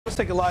Let's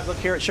take a live look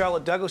here at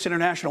Charlotte Douglas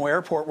International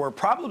Airport, where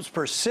problems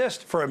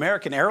persist for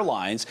American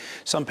Airlines.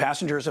 Some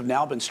passengers have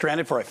now been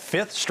stranded for a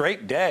fifth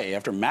straight day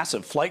after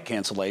massive flight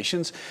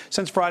cancellations.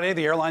 Since Friday,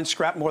 the airline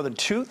scrapped more than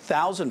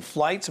 2,000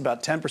 flights,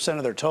 about 10%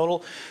 of their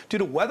total, due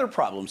to weather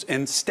problems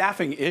and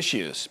staffing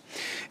issues.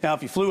 Now,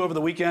 if you flew over the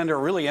weekend or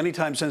really any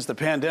time since the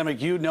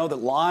pandemic, you know that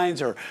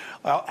lines are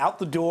out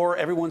the door.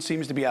 Everyone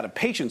seems to be out of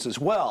patience as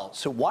well.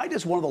 So why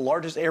does one of the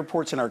largest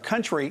airports in our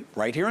country,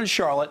 right here in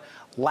Charlotte,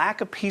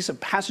 lack a piece of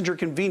passenger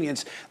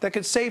convenience that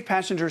could save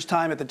passengers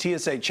time at the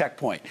TSA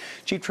checkpoint?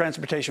 Chief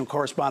Transportation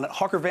Correspondent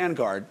Hawker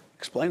Vanguard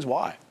explains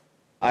why.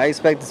 I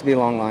expect it to be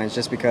long lines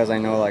just because I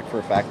know, for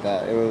a fact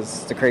that it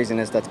was the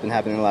craziness that's been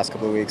happening the last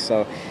couple of weeks.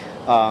 So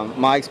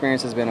my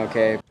experience has been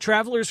okay.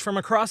 Travelers from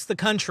across the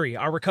country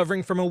are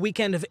recovering from a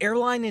weekend of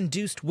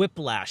airline-induced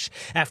whiplash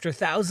after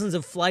thousands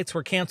of flights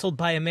were canceled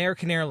by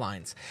American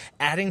Airlines.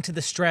 Adding to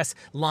the stress,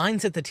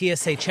 lines at the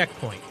TSA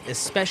checkpoint,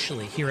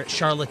 especially here at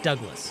Charlotte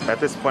Douglas. At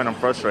this point, I'm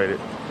frustrated.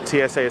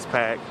 TSA is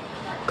packed,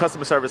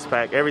 customer service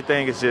packed,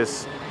 everything is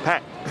just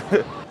packed.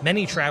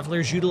 Many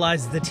travelers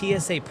utilize the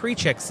TSA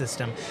pre-check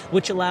system,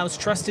 which allows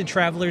trusted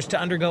travelers to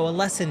undergo a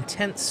less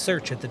intense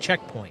search at the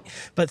checkpoint.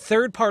 But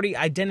third-party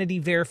identity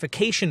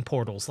verification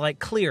portals like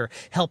Clear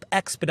help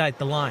expedite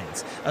the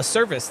lines, a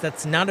service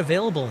that's not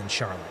available in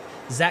Charlotte.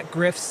 Zach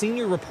Griff,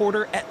 senior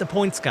reporter at The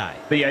Points Guy.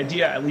 The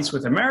idea, at least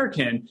with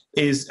American,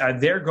 is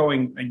they're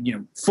going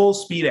full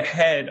speed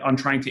ahead on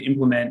trying to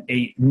implement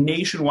a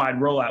nationwide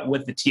rollout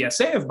with the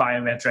TSA of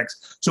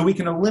biometrics, so we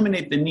can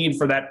eliminate the need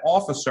for that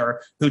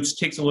officer who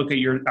takes a look at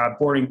your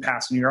boarding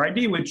pass and your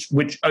ID, which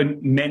in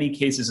many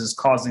cases is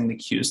causing the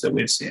queues that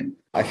we've seen.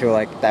 I feel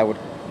like that would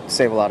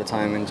save a lot of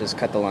time and just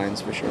cut the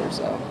lines for sure.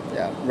 So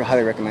yeah,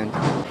 highly recommend.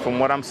 From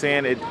what I'm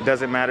seeing, it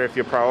doesn't matter if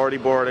you're priority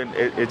boarding,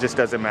 it just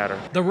doesn't matter.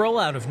 The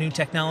rollout of new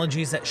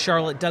technologies at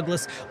Charlotte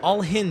Douglas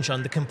all hinge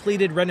on the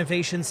completed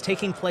renovations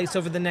taking place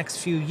over the next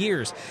few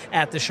years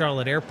at the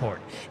Charlotte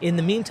Airport. In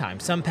the meantime,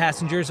 some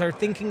passengers are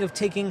thinking of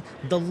taking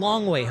the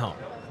long way home.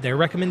 Their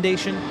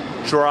recommendation?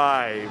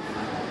 Drive.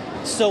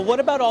 So what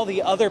about all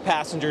the other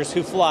passengers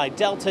who fly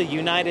Delta,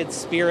 United,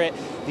 Spirit,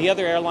 the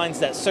other airlines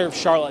that serve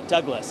Charlotte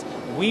Douglas?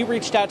 We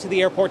reached out to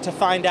the airport to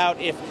find out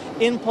if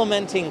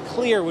implementing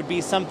Clear would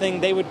be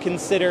something they would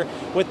consider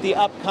with the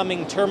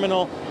upcoming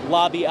terminal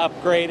lobby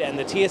upgrade and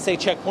the TSA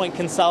checkpoint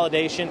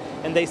consolidation,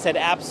 and they said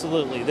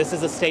absolutely. This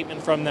is a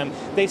statement from them.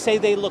 They say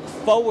they look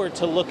forward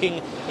to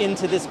looking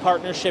into this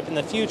partnership in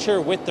the future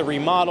with the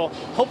remodel.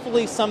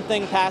 Hopefully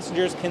something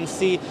passengers can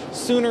see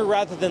sooner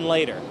rather than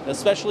later,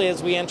 especially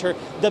as we enter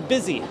the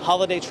busy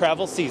holiday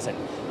travel season.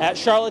 At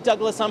Charlotte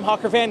Douglas, I'm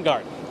Hawker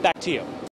Vanguard. Back to you.